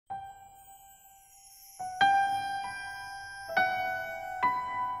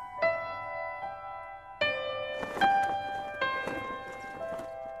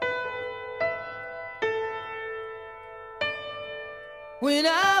When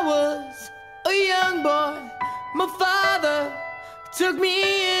I was a young boy, my father took me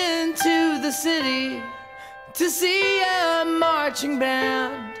into the city to see a marching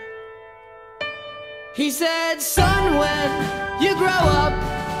band. He said, "Son, when you grow up,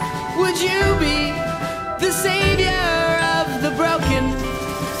 would you be the savior of the broken,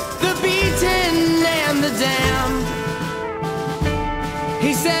 the beaten and the damned?"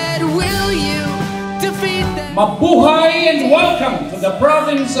 He said, "Will you defeat them?" Mabuhay and welcome to the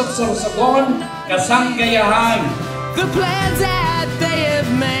province of Sorsogon, Kasanggayahan. The plans that they have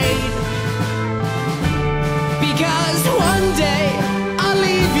made, because one day I'll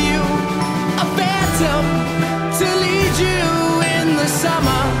leave you a phantom to lead you in the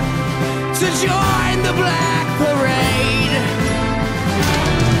summer to join the Black Parade.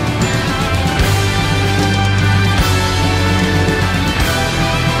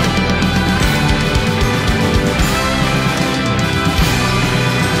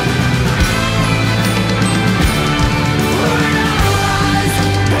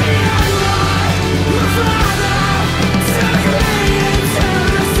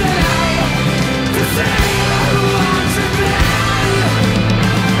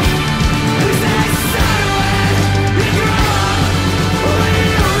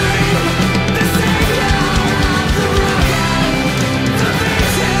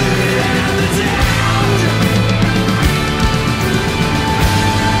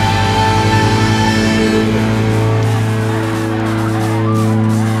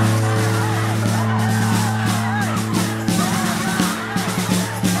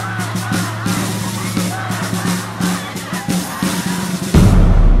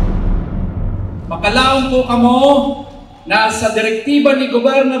 Makalaong po kamo na sa direktiba ni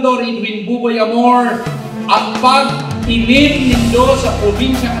Gobernador Edwin Buboy Amor ang pag-ilim nindo sa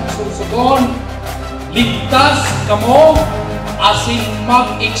probinsya ng Sorsogon, ligtas kamo asin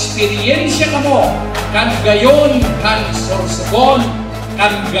mag-eksperyensya kamo kan gayon kan Sorsogon,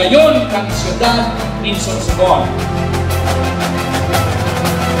 kan gayon kan siyudad ni Sorsogon.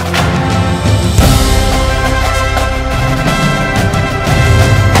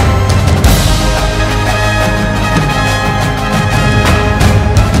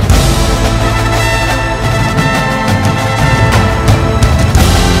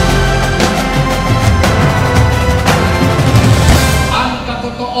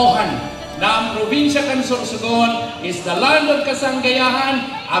 Na ang probinsya kan Sorsogon is the land of Kasanggayahan,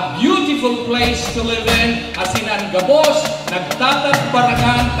 a beautiful place to live in, asin ang gabos,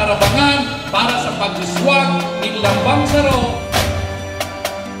 nagtatagbarangan, tarabangan para sa pagdiswag ng lambang saro.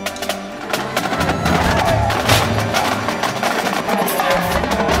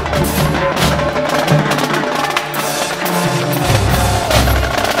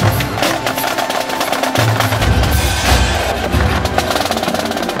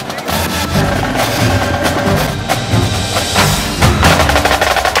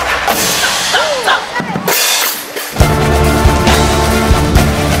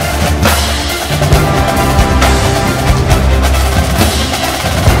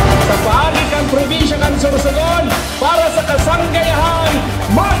 Sorsogon, para sa Kasanggayahan,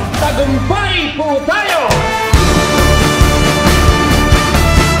 magtagumpay po tayo!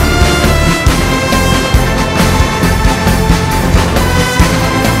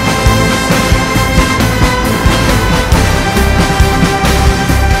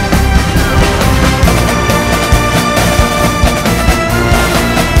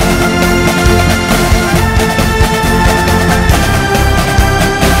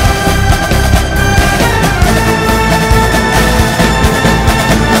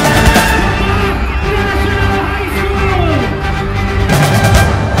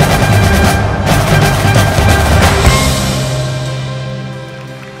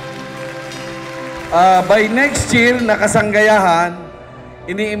 By next year, na Kasanggayahan,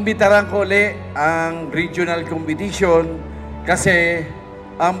 iniimbitaran ko ulit ang regional competition kasi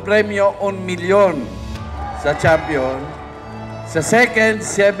ang premyo 1 milyon sa champion, sa second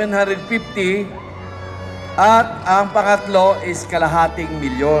 750 at ang pangatlo is kalahating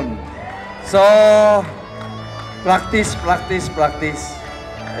milyon. So, practice, practice, practice.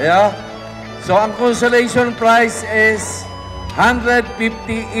 Yeah? So, ang consolation prize is 150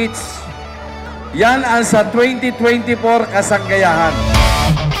 each. Yan ang sa 2024 Kasanggayahan.